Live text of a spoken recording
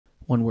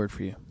One word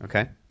for you.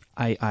 Okay.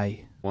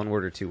 I. One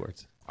word or 2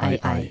 words?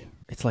 I.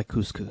 It's like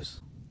couscous.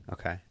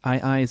 Okay.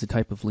 I is a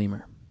type of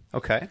lemur.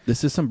 Okay.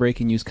 This is some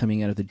breaking news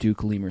coming out of the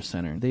Duke Lemur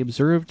Center. They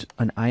observed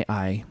an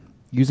I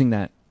using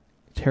that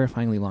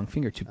terrifyingly long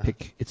finger to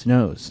pick its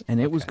nose, and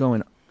it was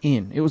going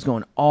in. It was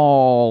going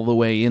all the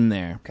way in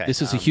there. Okay.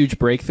 This is a huge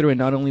breakthrough, and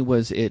not only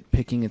was it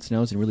picking its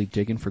nose and really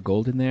digging for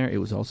gold in there, it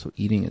was also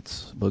eating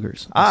its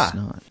boogers. It's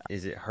not.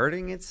 Is it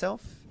hurting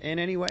itself in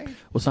any way?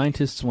 Well,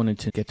 scientists wanted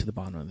to get to the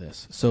bottom of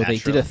this, so they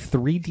did a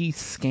 3D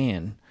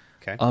scan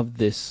of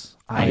this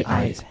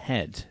I's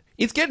head.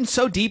 It's getting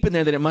so deep in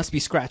there that it must be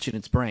scratching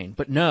its brain.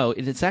 But no,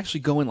 it's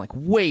actually going like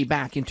way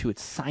back into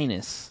its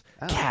sinus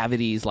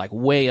cavities, like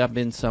way up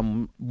in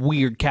some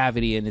weird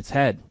cavity in its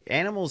head.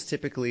 Animals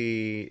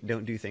typically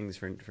don't do things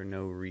for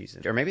no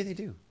reason. Or maybe they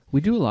do.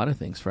 We do a lot of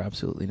things for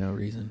absolutely no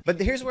reason.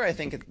 But here's where I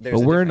think there's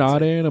But a we're difference.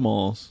 not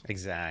animals.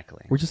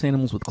 Exactly. We're just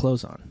animals with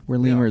clothes on. We're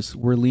lemurs.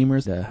 We're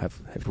lemurs that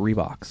have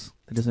Reeboks.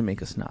 That doesn't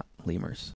make us not lemurs.